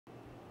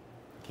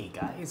Hey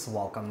guys,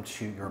 welcome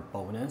to your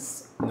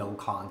bonus no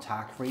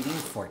contact reading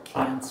for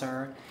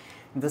Cancer.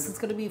 This is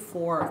going to be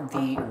for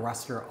the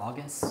rest of your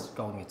August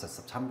going into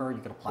September. You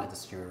can apply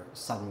this to your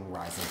Sun, Moon,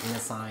 Rising,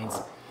 Venus signs.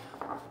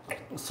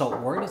 So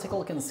we're going to take a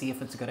look and see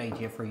if it's a good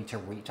idea for you to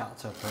reach out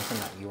to a person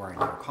that you are in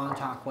no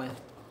contact with.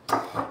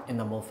 And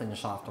then we'll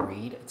finish off the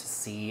read to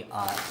see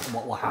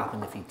what will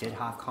happen if you did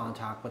have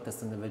contact with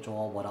this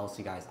individual, what else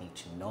you guys need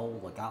to know,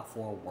 look out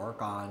for,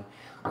 work on,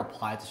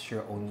 apply this to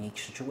your own unique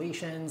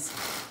situations,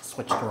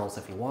 switch the roles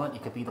if you want.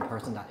 It could be the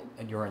person that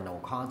you're in no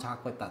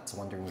contact with that's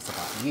wondering this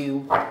about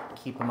you.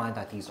 Keep in mind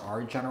that these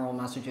are general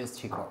messages.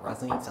 Take what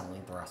resonates and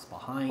leave the rest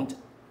behind.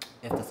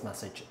 If this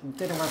message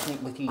didn't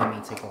resonate with you, you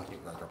may take a look at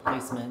your other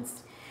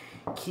placements.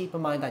 Keep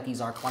in mind that these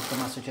are collective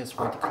messages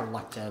for the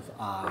collective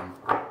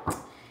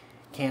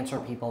Cancer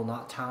people,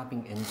 not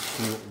tapping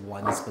into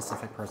one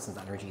specific person's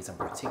energies in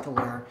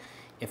particular.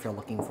 If you're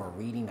looking for a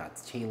reading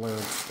that's tailored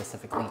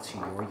specifically to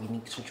your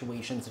unique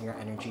situations and your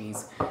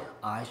energies,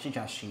 I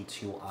suggest you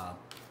to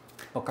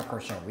book a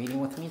personal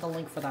reading with me. The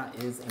link for that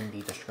is in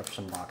the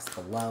description box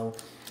below.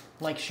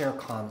 Like, share,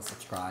 comment,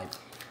 subscribe.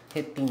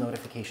 Hit the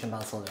notification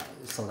bell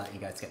so that you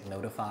guys get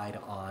notified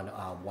on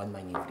when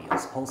my new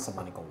videos post. I'm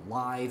gonna go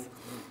live.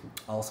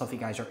 Also, if you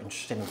guys are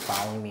interested in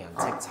following me on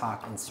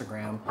TikTok,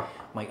 Instagram,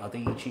 my other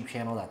YouTube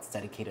channel that's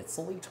dedicated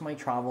solely to my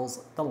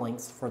travels, the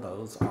links for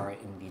those are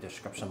in the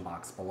description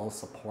box below.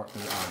 Support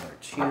me on there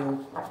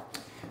too.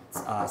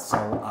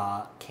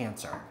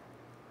 Cancer.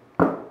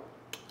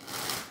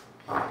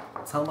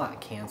 Tell me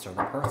about Cancer.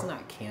 The person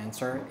that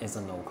Cancer is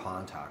in no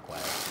contact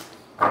with.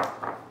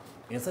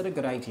 Is it a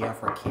good idea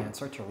for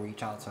Cancer to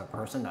reach out to a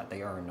person that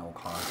they are in no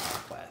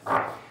contact with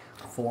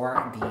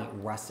for the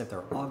rest of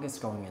their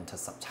August going into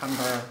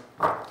September?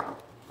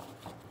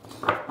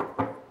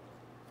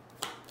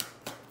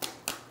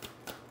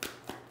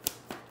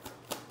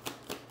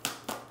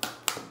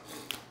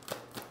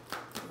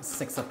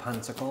 Six of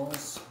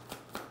Pentacles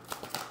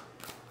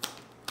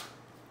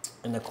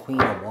and the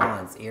Queen of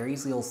Wands,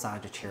 Aries, Leo,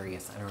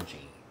 Sagittarius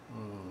energy.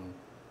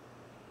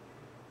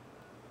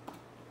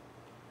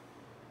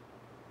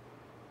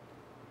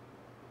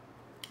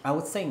 I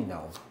would say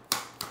no.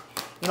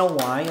 You know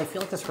why? I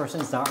feel like this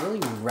person is not really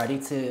ready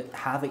to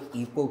have an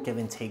equal give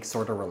and take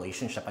sort of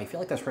relationship. I feel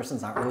like this person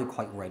is not really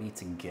quite ready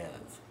to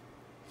give.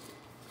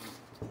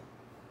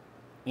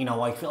 You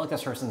know, I feel like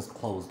this person's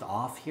closed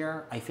off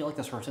here. I feel like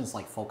this person's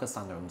like focused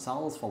on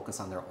themselves,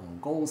 focused on their own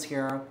goals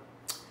here.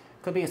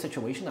 Could be a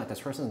situation that this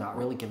person is not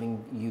really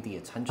giving you the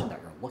attention that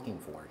you're looking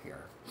for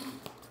here.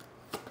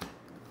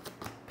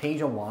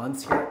 Page of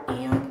Wands here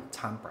and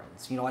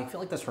Temperance. You know, I feel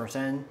like this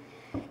person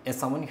is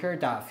someone here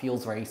that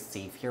feels very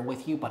safe here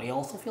with you, but I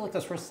also feel like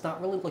this person's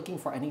not really looking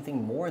for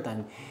anything more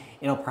than,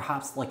 you know,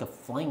 perhaps like a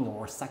fling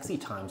or sexy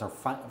times or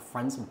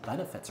friends with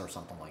benefits or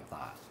something like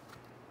that.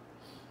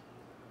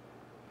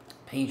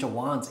 Page of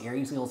Wands,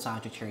 Aries, Leo,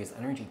 Sagittarius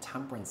energy,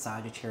 Temperance,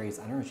 Sagittarius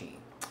energy.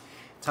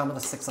 Time of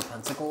the Six of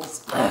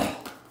Pentacles,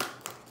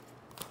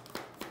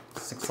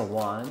 Six of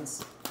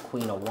Wands,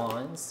 Queen of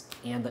Wands,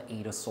 and the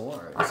Eight of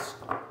Swords.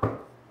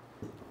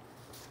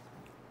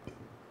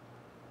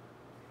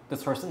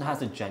 This person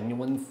has a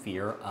genuine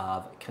fear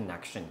of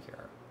connection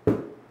here.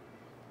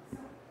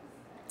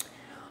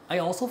 I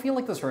also feel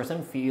like this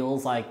person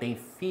feels like they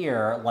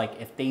fear,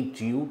 like if they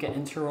do get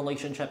into a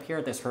relationship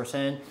here, this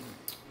person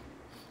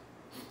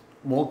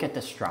will get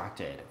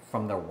distracted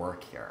from their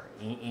work here.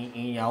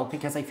 You know,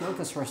 because I feel like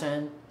this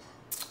person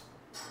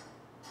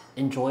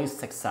enjoys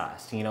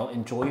success, you know,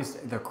 enjoys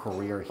their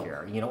career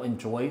here, you know,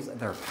 enjoys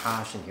their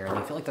passion here. And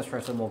they feel like this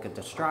person will get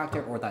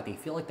distracted or that they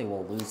feel like they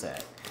will lose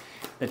it.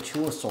 The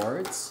Two of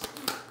Swords,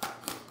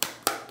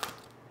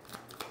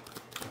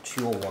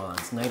 Two of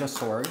Wands, Knight of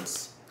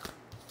Swords,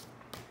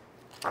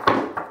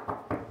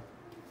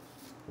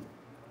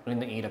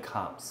 and the Eight of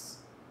Cups.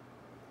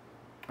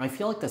 I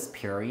feel like this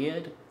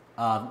period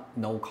of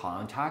no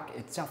contact,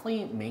 it's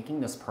definitely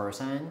making this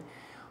person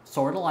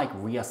sort of like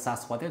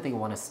reassess whether they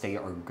want to stay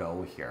or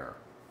go here.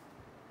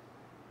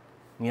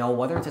 You know,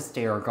 whether to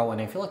stay or go. And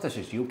I feel like this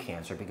is you,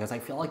 Cancer, because I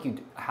feel like you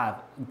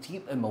have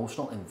deep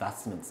emotional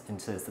investments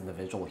into this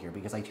individual here,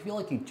 because I feel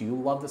like you do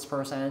love this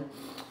person,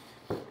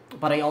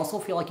 but I also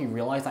feel like you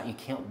realize that you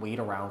can't wait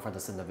around for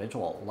this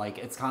individual. Like,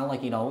 it's kind of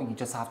like, you know, you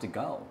just have to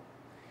go.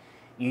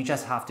 You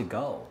just have to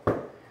go.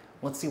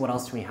 Let's see what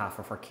else do we have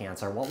for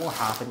Cancer. What will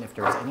happen if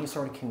there's any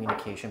sort of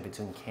communication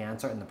between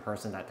Cancer and the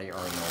person that they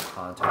are in no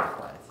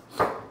contact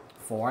with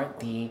for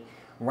the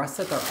rest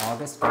of their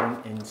August going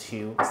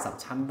into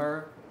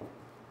September?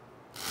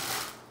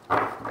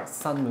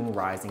 Sun, Moon,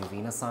 Rising,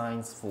 Venus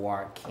signs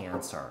for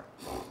Cancer.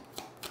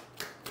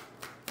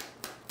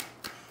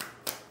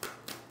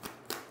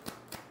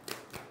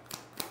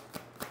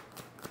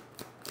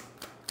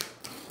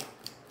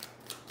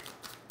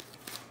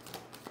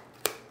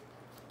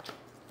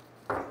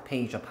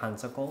 Page of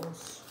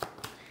Pentacles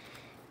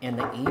and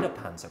the Eight of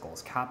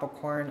Pentacles.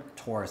 Capricorn,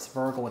 Taurus,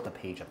 Virgo with the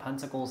Page of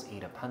Pentacles,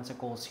 Eight of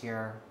Pentacles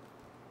here.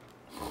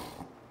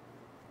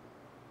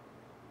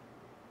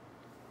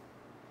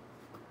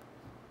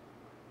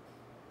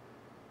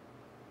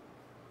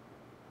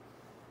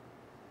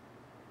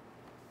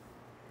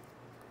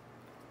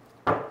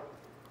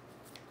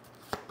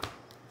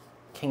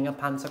 King of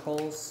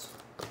Pentacles,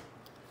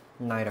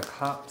 Knight of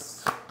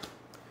Cups,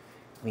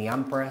 the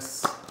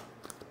Empress,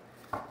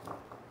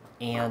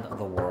 and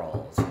the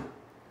World.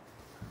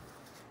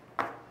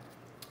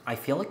 I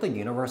feel like the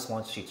universe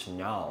wants you to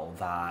know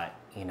that,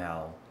 you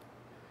know,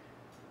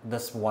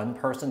 this one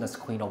person, this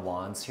Queen of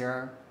Wands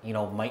here, you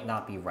know, might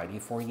not be ready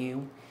for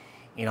you,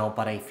 you know,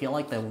 but I feel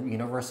like the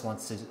universe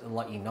wants to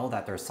let you know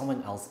that there's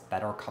someone else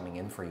better coming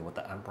in for you with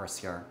the Empress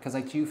here, because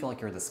I do feel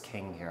like you're this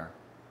king here.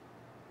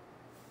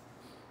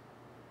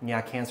 Yeah,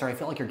 Cancer, I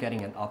feel like you're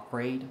getting an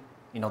upgrade.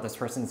 You know, this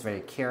person's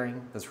very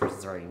caring, this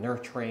person's very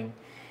nurturing,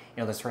 you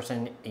know, this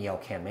person, you know,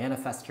 can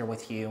manifest here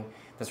with you,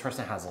 this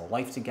person has a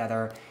life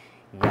together,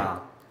 yeah.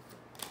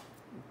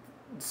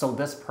 So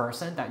this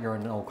person that you're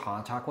in no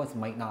contact with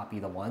might not be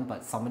the one,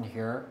 but someone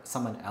here,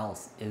 someone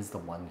else is the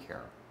one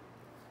here.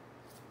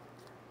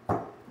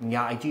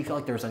 Yeah, I do feel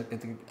like there's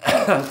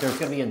there's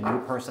gonna be a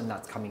new person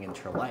that's coming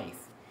into your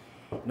life.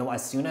 You know,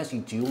 as soon as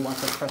you do let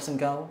this person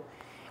go,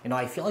 you know,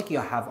 I feel like you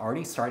have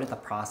already started the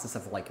process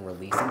of like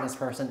releasing this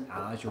person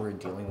as you were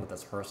dealing with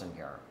this person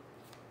here.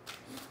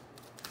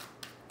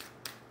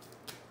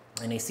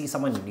 And I see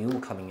someone new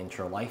coming into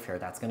your life here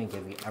that's going to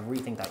give you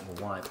everything that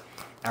you want,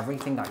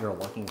 everything that you're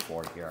looking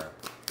for here.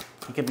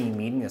 You could be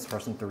meeting this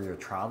person through your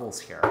travels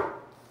here.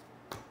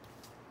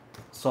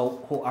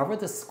 So whoever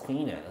this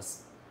queen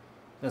is,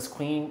 this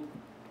queen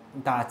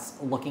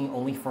that's looking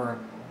only for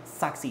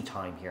sexy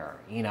time here,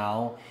 you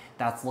know,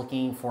 that's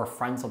looking for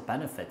friends with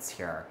benefits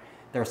here,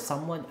 there's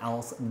someone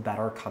else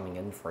better coming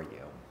in for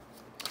you.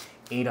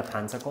 8 of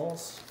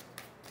Pentacles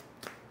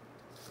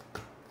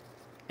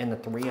and the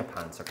 3 of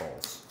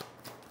Pentacles.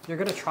 You're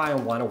going to try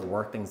and want to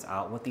work things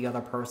out with the other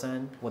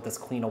person, with this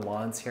Queen of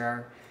Wands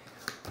here,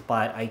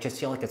 but I just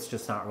feel like it's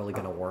just not really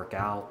going to work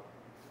out.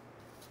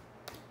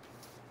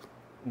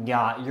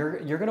 Yeah, you're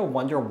going to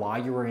wonder why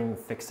you were even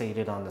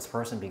fixated on this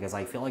person, because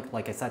I feel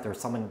like I said,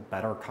 there's someone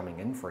better coming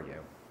in for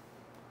you.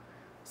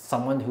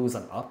 Someone who's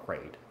an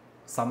upgrade.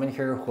 Someone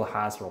here who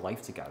has your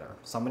life together.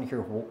 Someone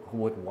here who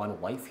would want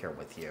life here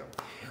with you.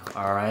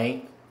 All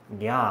right?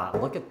 Yeah,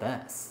 look at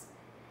this.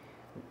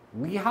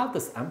 We have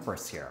this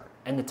Empress here,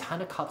 and the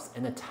 10 of Cups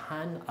and the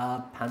 10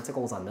 of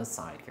Pentacles on this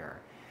side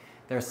here.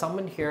 There's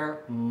someone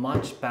here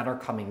much better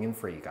coming in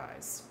for you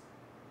guys.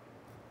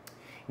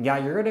 Yeah,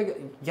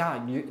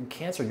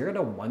 Cancer, you're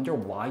gonna wonder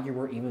why you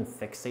were even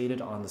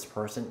fixated on this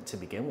person to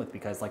begin with,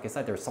 because like I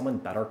said, there's someone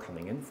better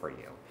coming in for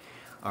you.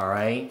 All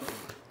right?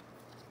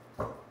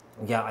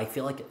 Yeah, I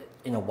feel like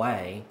in a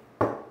way,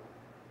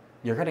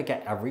 you're going to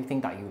get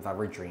everything that you've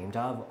ever dreamed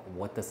of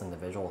with this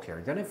individual here.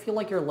 You're going to feel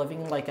like you're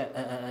living like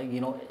you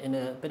know, in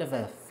a bit of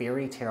a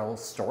fairy tale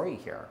story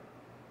here.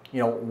 You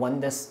know, when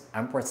this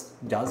Empress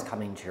does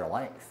come into your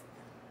life,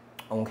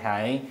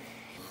 okay?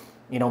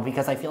 You know,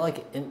 because I feel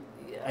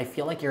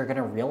like you're going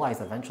to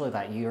realize eventually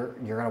that you're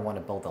going to want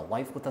to build a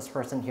life with this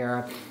person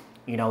here.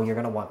 You know, you're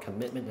going to want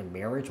commitment and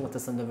marriage with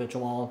this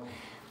individual.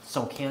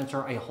 So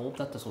Cancer, I hope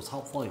that this was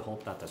helpful. I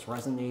hope that this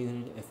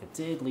resonated. If it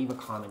did, leave a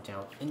comment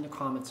down in the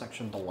comment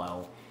section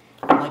below.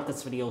 Like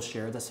this video,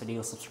 share this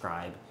video,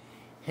 subscribe,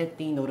 hit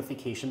the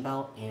notification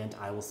bell, and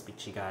I will speak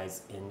to you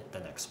guys in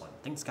the next one.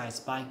 Thanks guys,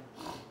 bye.